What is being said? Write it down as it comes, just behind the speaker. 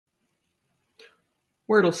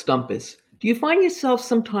Wordle Stumpus. Do you find yourself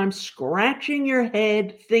sometimes scratching your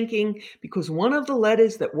head thinking because one of the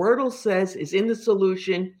letters that Wordle says is in the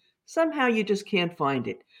solution, somehow you just can't find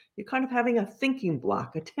it? You're kind of having a thinking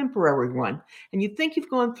block, a temporary one, and you think you've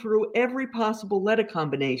gone through every possible letter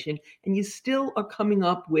combination and you still are coming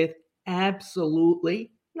up with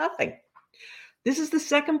absolutely nothing. This is the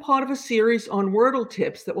second part of a series on Wordle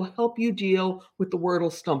tips that will help you deal with the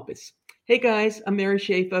Wordle Stumpus. Hey guys, I'm Mary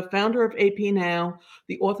Schaefer, founder of AP Now,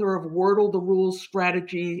 the author of Wordle, the Rules,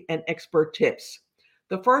 Strategy, and Expert Tips.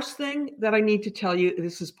 The first thing that I need to tell you,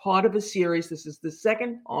 this is part of a series. This is the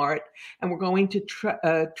second part, and we're going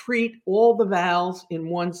to treat all the vowels in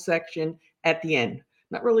one section at the end.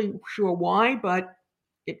 Not really sure why, but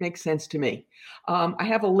it makes sense to me. I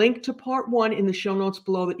have a link to part one in the show notes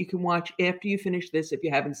below that you can watch after you finish this if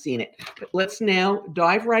you haven't seen it. But let's now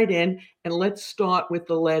dive right in and let's start with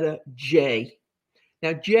the letter J.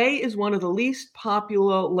 Now, J is one of the least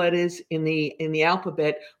popular letters in the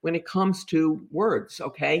alphabet when it comes to words,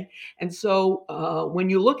 okay? And so when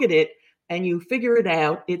you look at it and you figure it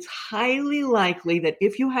out, it's highly likely that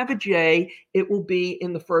if you have a J, it will be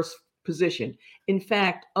in the first position. In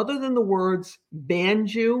fact, other than the words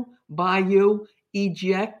banjo, bayou,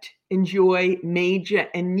 eject, enjoy, major,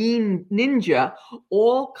 and ninja,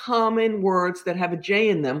 all common words that have a J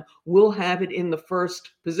in them will have it in the first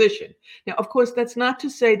position. Now, of course, that's not to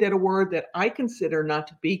say that a word that I consider not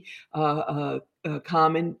to be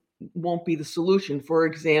common won't be the solution. For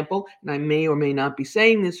example, and I may or may not be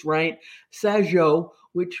saying this right, Sajou,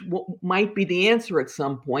 which might be the answer at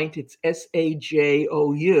some point. It's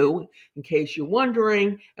Sajou, in case you're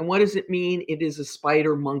wondering. And what does it mean? It is a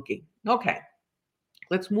spider monkey. Okay,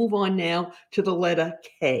 let's move on now to the letter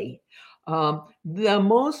K. The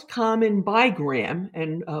most common bigram,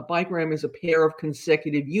 and bigram is a pair of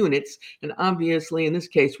consecutive units, and obviously in this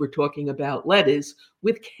case we're talking about letters,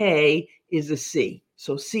 with K is a C.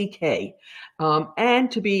 So CK.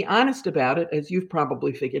 And to be honest about it, as you've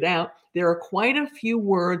probably figured out, there are quite a few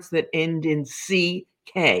words that end in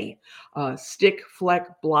CK. Stick,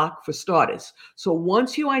 fleck, block for starters. So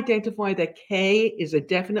once you identify that K is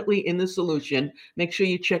definitely in the solution, make sure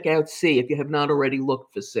you check out C if you have not already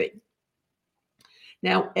looked for C.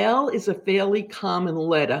 Now, L is a fairly common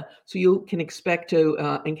letter, so you can expect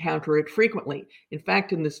to encounter it frequently. In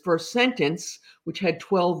fact, in this first sentence, which had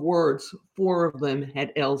 12 words, 4 of them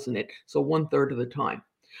had L's in it, so 1/3 of the time.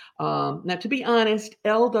 Now, to be honest,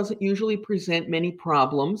 L doesn't usually present many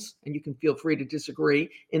problems, and you can feel free to disagree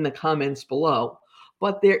in the comments below.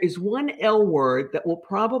 But there is one L word that will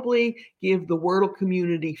probably give the Wordle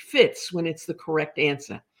community fits when it's the correct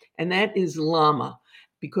answer, and that is llama,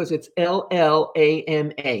 because it's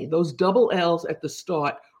L-L-A-M-A. Those double L's at the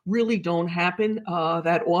start really don't happen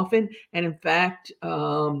that often. And in fact,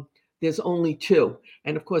 there's only 2.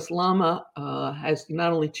 And of course, llama has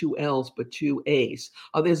not only 2 L's, but 2 A's.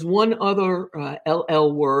 There's one other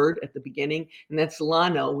LL word at the beginning, and that's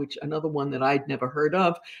llano, which another one that I'd never heard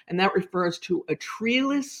of. And that refers to a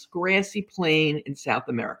treeless, grassy plain in South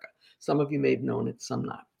America. Some of you may have known it, some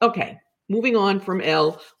not. Okay. Moving on from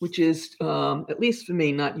L, which is, at least for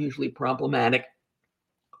me, not usually problematic,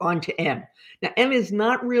 on to M. Now, M is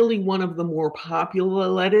not really one of the more popular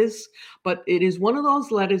letters, but it is one of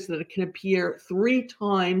those letters that can appear 3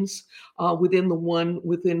 times within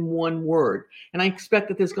one word. And I expect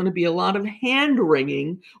that there's going to be a lot of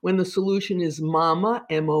hand-wringing when the solution is mama,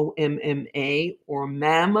 M-O-M-M-A, or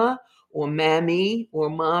mama, or mammy, or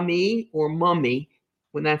mommy, or mummy,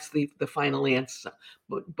 when that's the final answer.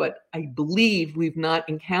 But I believe we've not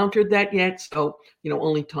encountered that yet, so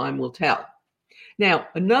only time will tell. Now,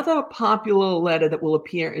 another popular letter that will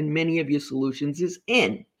appear in many of your solutions is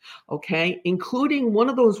N, okay, including one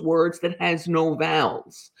of those words that has no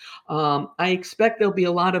vowels. I expect there'll be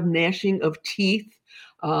a lot of gnashing of teeth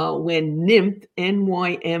when nymph,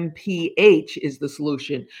 N-Y-M-P-H, is the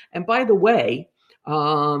solution. And by the way,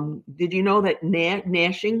 did you know that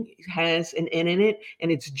gnashing has an N in it,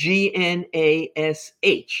 and it's G-N-A-S-H,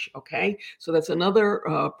 okay? So that's another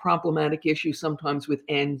problematic issue sometimes with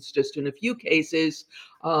N's, just in a few cases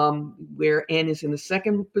where N is in the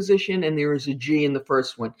second position and there is a G in the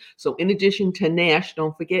first one. So in addition to Nash,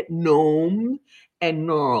 don't forget gnome and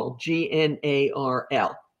gnarl,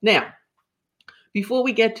 G-N-A-R-L. Now, before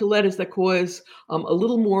we get to letters that cause a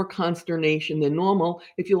little more consternation than normal,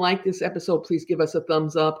 if you like this episode, please give us a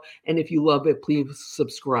thumbs up. And if you love it, please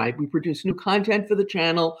subscribe. We produce new content for the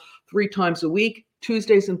channel 3 times a week.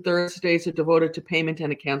 Tuesdays and Thursdays are devoted to payment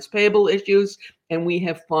and accounts payable issues. And we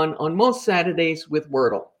have fun on most Saturdays with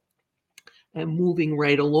Wordle. And moving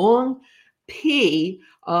right along, P,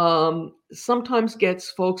 sometimes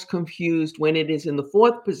gets folks confused when it is in the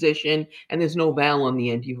fourth position and there's no vowel on the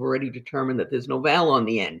end. You've already determined that there's no vowel on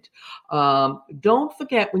the end. Don't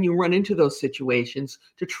forget when you run into those situations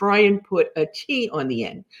to try and put a T on the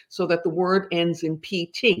end so that the word ends in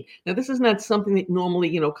PT. Now, this is not something that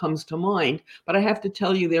normally, comes to mind, but I have to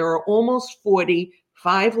tell you there are almost 40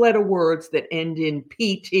 five-letter words that end in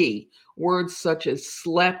PT, words such as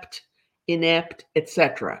slept, inept,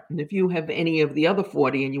 etc. And if you have any of the other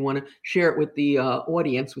 40 and you want to share it with the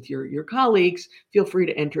audience, with your colleagues, feel free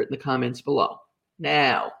to enter it in the comments below.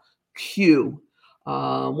 Now, Q,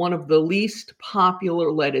 one of the least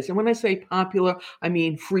popular letters. And when I say popular, I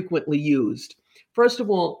mean frequently used. First of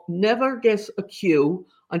all, never guess a Q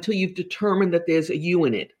until you've determined that there's a U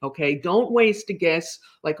in it, okay? Don't waste a guess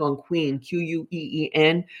like on Queen,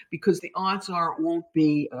 Queen, because the odds are it won't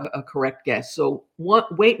be a correct guess. So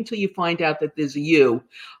wait until you find out that there's a U,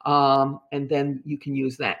 and then you can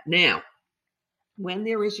use that. Now, when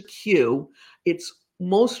there is a Q, it's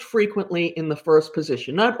most frequently in the first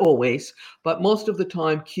position. Not always, but most of the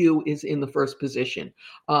time Q is in the first position.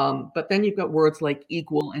 But then you've got words like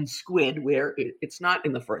equal and squid where it's not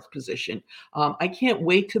in the first position. I can't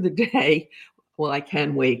wait to the day. Well, I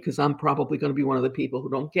can wait because I'm probably going to be one of the people who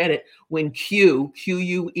don't get it when Queue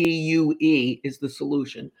is the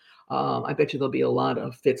solution. I bet you there'll be a lot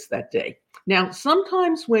of fits that day. Now,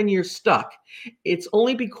 sometimes when you're stuck, it's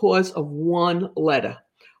only because of one letter.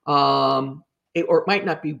 Or it might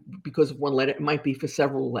not be because of one letter, it might be for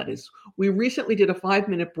several letters. We recently did a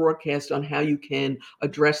 5-minute broadcast on how you can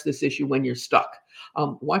address this issue when you're stuck.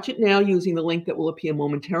 Watch it now using the link that will appear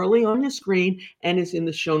momentarily on your screen and is in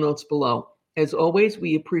the show notes below. As always,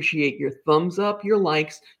 we appreciate your thumbs up, your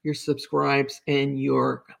likes, your subscribes, and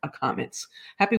your comments. Happy